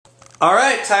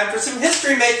Alright, time for some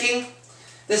history making.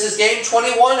 This is game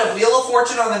 21 of Wheel of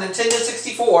Fortune on the Nintendo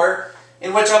 64,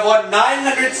 in which I've won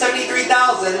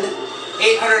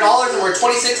 $973,800 and we're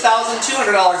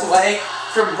 $26,200 away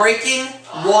from breaking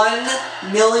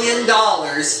 $1 million.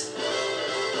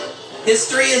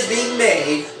 History is being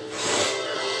made.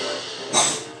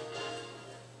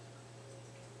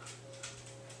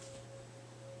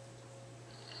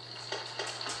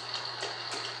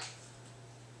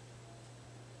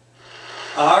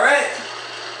 Alright,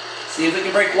 see if we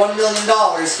can break $1 million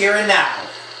here and now.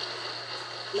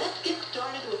 Let's get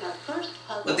started with our first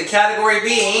puzzle. With the category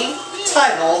being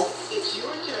titled, It's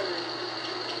your turn.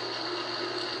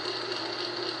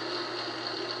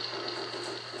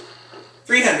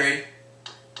 $300.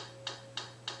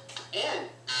 N.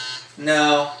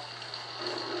 No.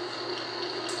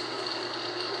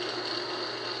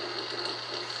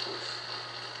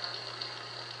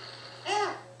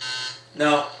 F.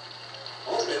 No.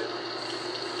 Open.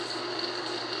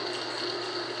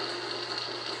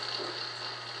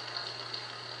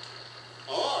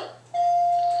 R.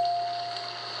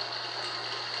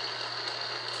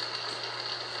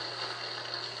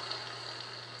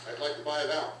 I'd like to buy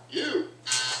it out. U.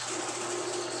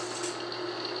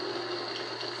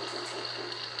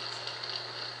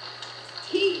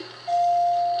 T.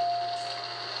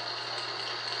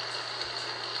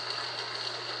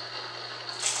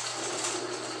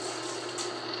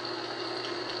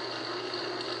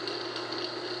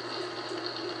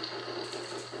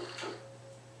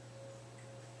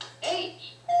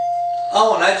 H.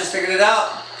 Oh, and I just figured it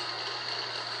out.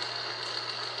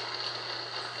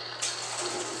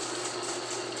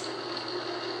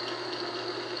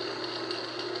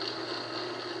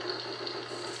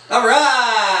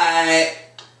 Alright!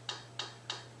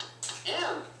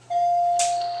 M.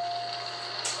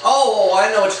 Oh, I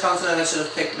know which consonant I should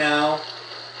have picked now.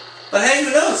 But hey,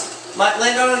 who knows? Might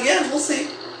land on it again, we'll see.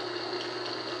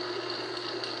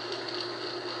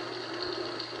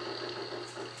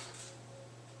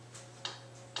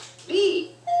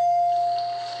 B.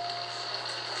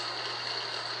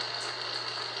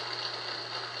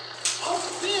 I'll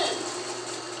spin.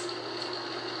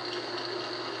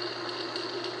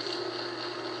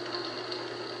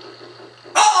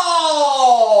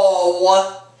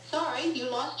 Oh! Sorry, you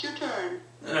lost your turn.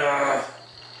 Ugh.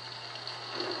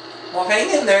 Well, hang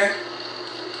in there.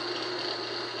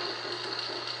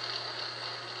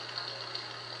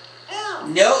 L.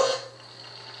 Nope.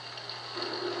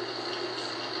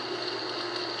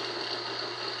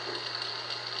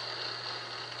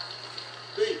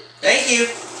 B. Thank you.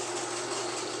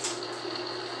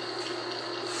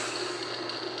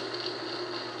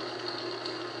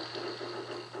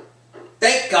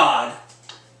 Thank God.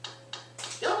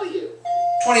 W.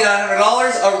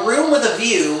 $2,900, a room with a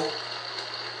view.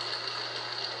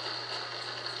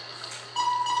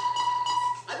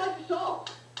 I'd like to solve.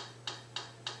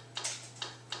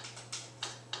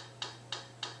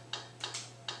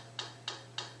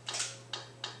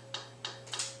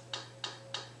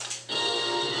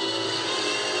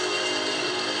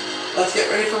 Let's get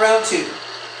ready for round 2.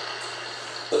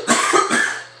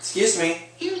 Excuse me.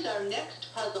 Here's our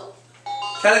next puzzle.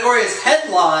 Category is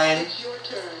headline. It's your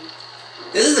turn.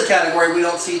 This is a category we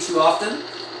don't see too often.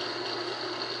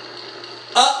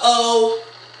 Uh-oh.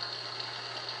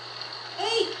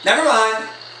 Hey. Never mind.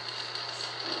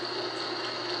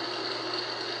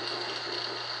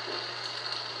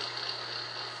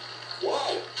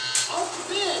 Y. I'll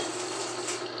spin.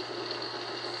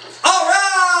 All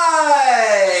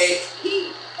right.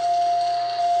 T.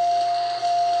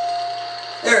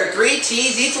 There are 3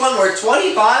 T's, each one worth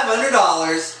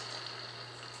 $2,500.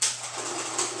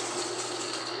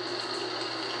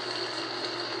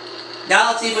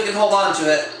 Now let's see if we can hold on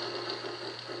to it.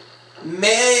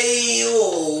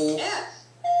 Mail. S.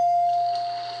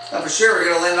 Not for sure we're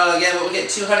going to land on it again, but we get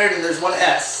 200 and there's one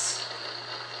S.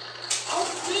 I'll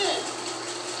spin.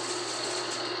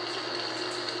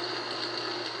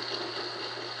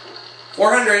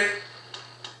 $400.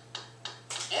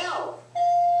 L.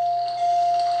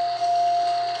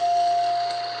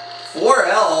 4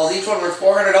 L's, each one worth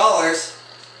 $400.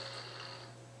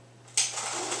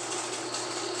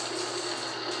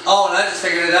 Oh, and I just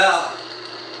figured it out.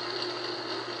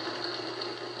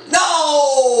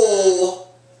 No!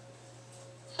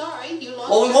 Sorry, you lost.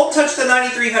 Well, we won't touch the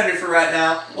 9,300 for right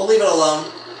now. We'll leave it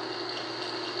alone.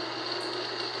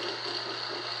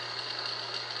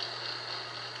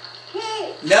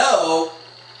 K. No!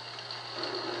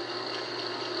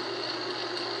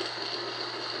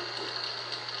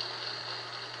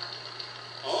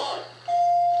 R.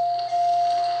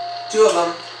 2 of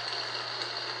them.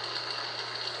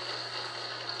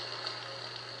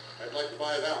 I'd like to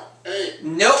buy it out. Hey.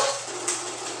 Nope.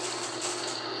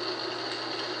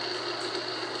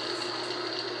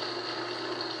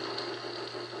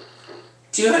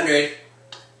 $200.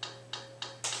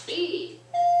 B.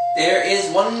 There is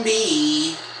one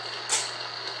B.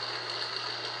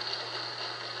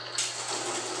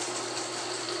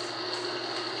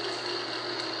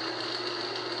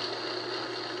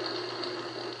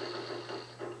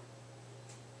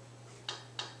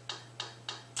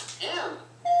 M.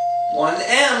 One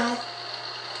M.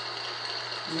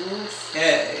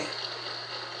 Okay.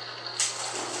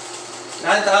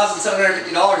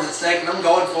 $9,750 at stake, and I'm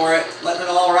going for it, letting it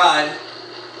all ride.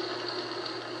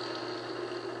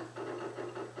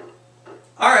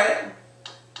 Alright.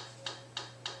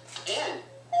 N.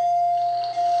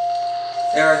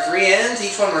 There are 3 N's,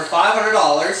 each one worth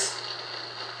 $500.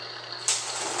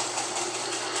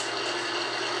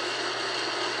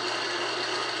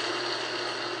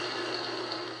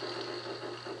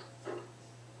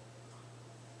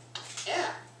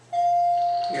 F.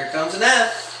 Here comes an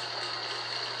F.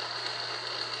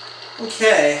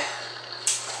 Okay.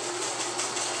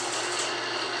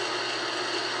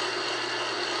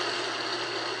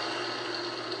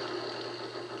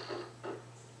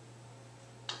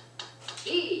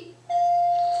 D.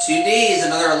 2 D's,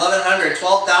 another $1,100,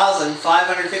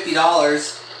 $12,550.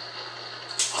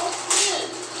 I'll win.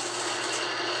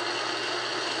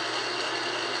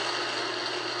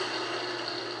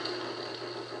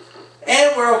 And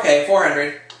we're okay,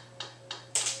 400.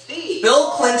 C.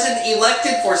 Bill Clinton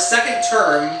elected for second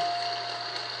term.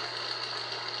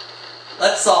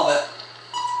 Let's solve it.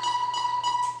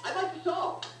 I'd like to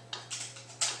solve.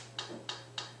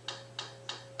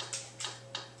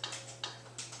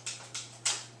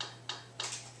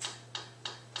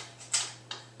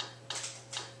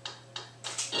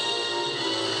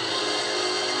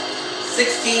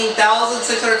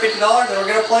 $16,650, and we're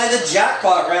going to play the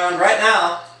jackpot round right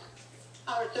now.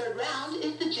 Our third round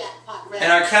is the jackpot round.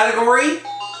 And our category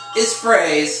is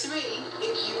phrase. 3.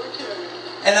 It's your turn.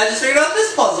 And I just figured out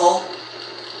this puzzle.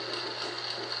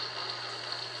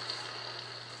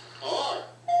 R.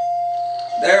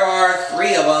 There are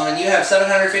 3 of them, and you have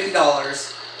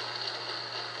 $750.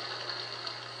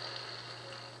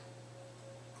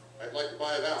 I'd like to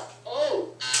buy it out.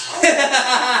 Oh.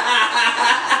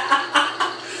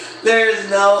 There's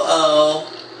no O.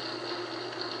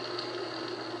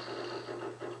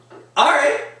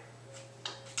 Alright.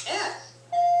 S.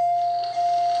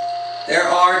 There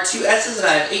are 2 S's, and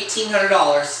I have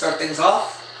 $1,800 to start things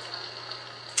off.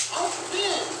 I'll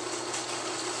spin.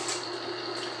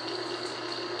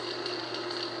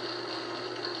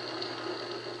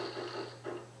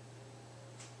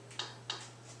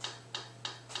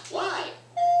 Y.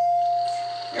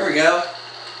 Here we go.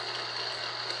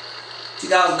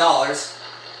 $2,000.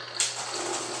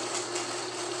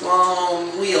 Come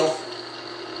on, wheel.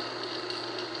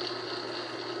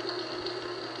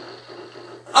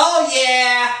 Oh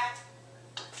yeah!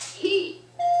 T.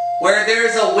 Where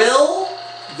there's a will,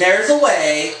 there's a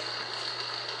way.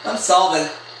 I'm solving.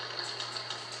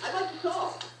 I'd like to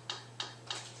solve.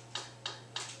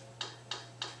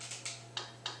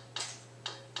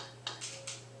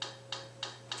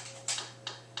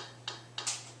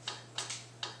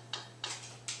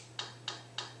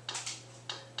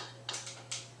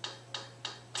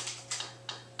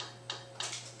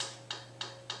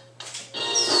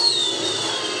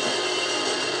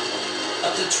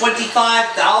 Up to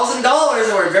 $25,000,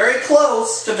 and we're very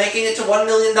close to making it to $1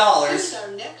 million. Here's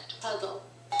our next puzzle.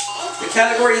 The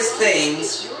category is It's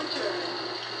things. your turn.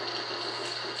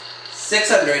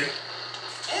 600.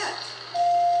 S.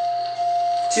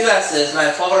 2 S's, and I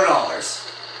have $1,200.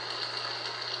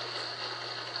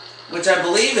 Which I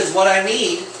believe is what I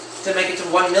need to make it to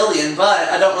 1 million, but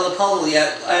I don't know the puzzle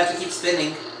yet. I have to keep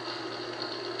spinning.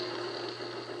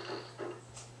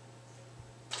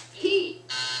 T.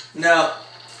 No.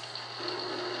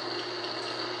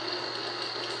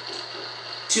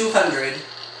 200.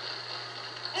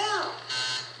 L.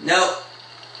 Nope.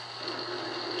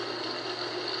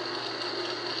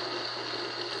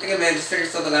 I think I may have just figured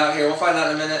something out here. We'll find out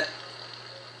in a minute.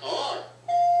 R.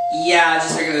 Yeah, I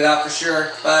just figured it out for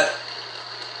sure, but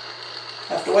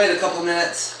I have to wait a couple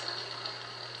minutes.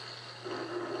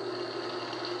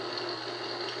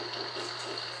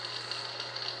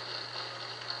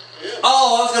 F.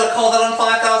 Oh, I was going to call that on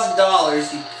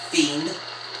 $5,000, you fiend.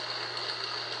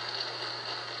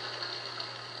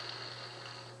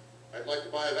 I'd like to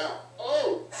buy it out.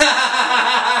 Oh.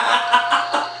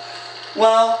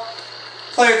 Well,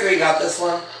 player 3 got this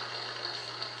one.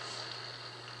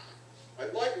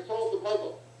 I'd like to solve the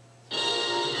puzzle.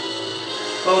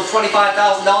 But with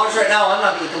 $25,000 right now, I'm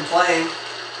not going to complain.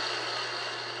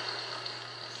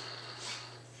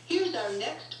 Here's our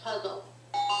next puzzle.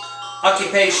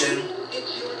 Occupation.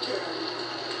 It's your turn.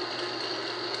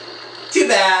 Too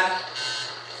bad.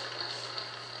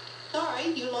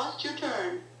 Sorry, you lost your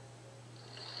turn.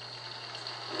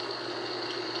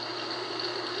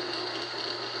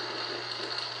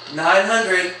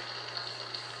 $900.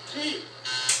 T.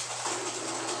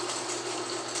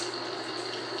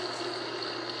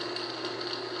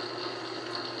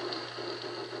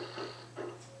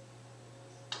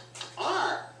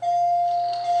 R.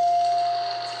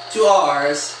 2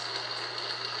 R's.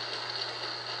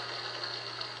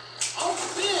 Oh,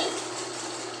 big.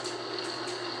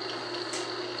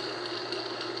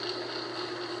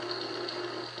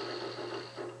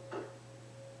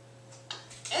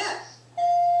 S.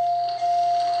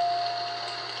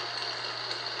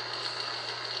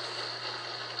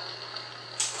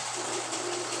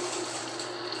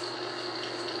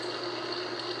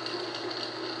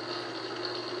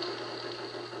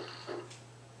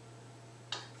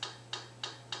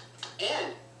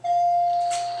 N.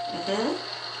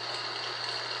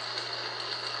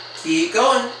 Keep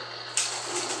going.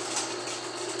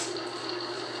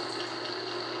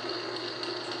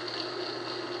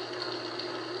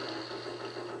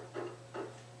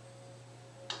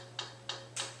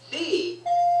 C.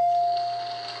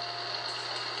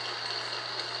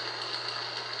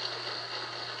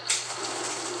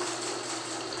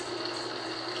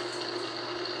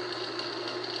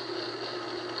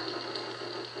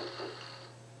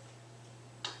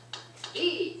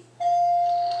 D.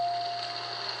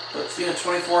 Puts me at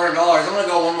 $2,400. I'm going to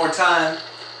go one more time.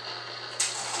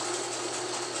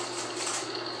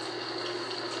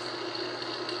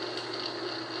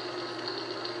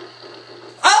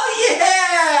 Oh,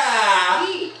 yeah!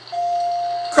 E.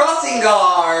 Crossing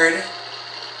guard.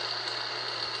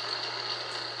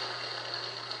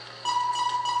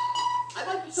 I'd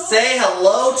like to solve. Say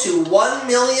hello to $1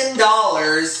 million.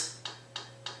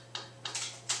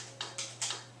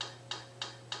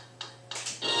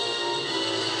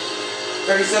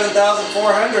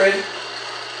 37,400.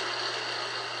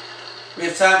 We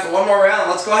have time for one more round.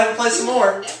 Let's go ahead and play some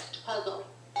more. Next puzzle.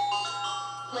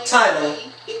 Play Title.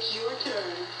 three. It's your turn.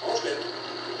 Open.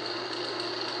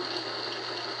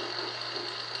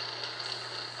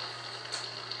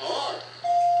 R.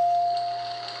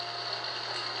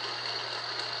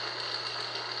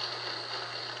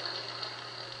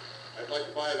 I'd like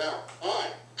to buy it out.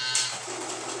 I.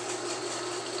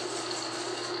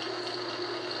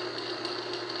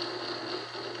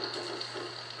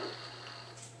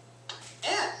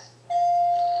 S.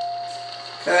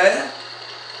 Okay.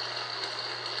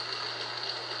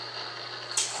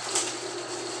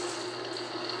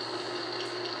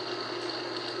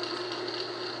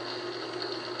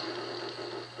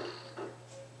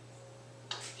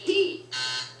 T.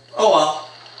 Oh well.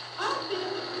 Open.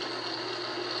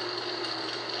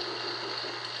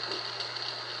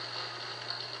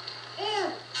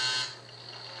 M.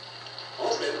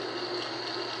 Open.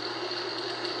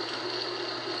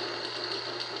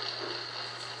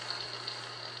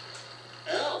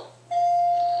 L.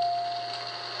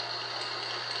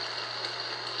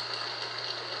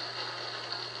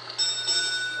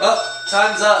 Well,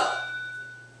 time's up.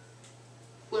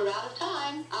 We're out of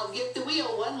time. I'll give the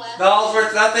wheel one last. Doll's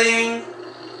worth nothing.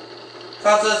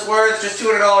 Cost us worth just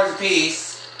 $200 a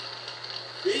piece.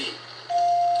 B.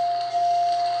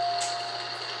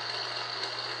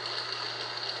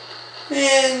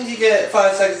 And you get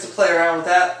 5 seconds to play around with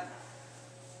that.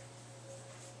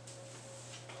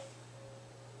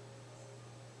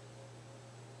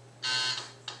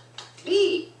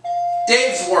 B.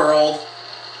 Dave's World.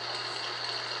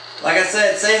 Like I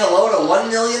said, say hello to $1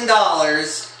 million.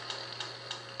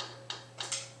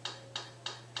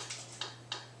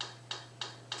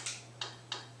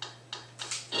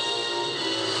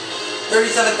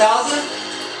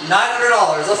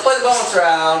 Let's play the bonus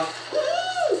round.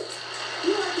 Woo!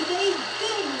 You are today's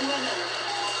big winner.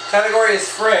 Category is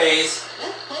phrase.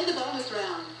 Let's play the bonus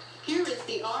round. Here is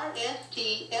the R, S,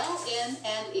 T, L, N,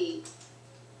 and E.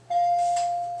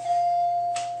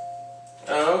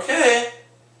 Okay.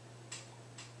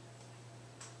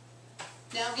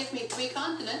 Now give me 3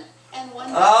 consonants and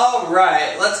 1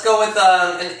 Alright, let's go with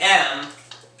an M,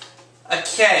 a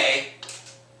K,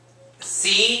 a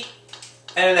C,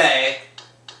 and an A.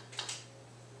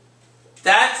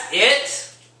 That's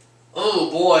it?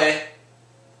 Oh boy.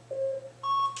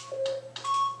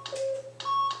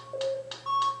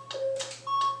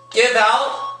 Give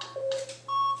out?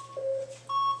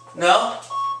 No?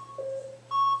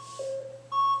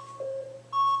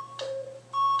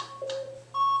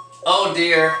 Oh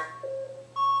dear.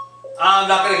 I'm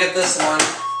not going to get this one.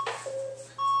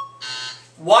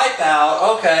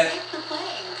 Wipeout, okay. Thanks for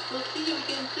playing. We'll see you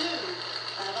again soon.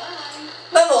 Bye-bye.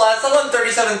 Nonetheless, I won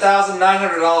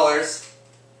 $37,900.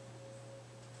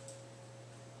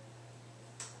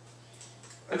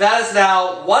 That is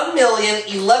now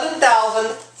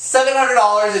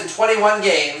 $1,011,700 in 21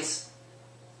 games.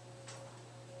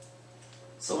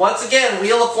 So once again,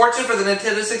 Wheel of Fortune for the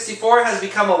Nintendo 64 has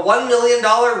become a $1 million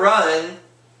run.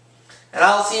 And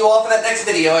I'll see you all for that next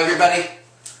video, everybody.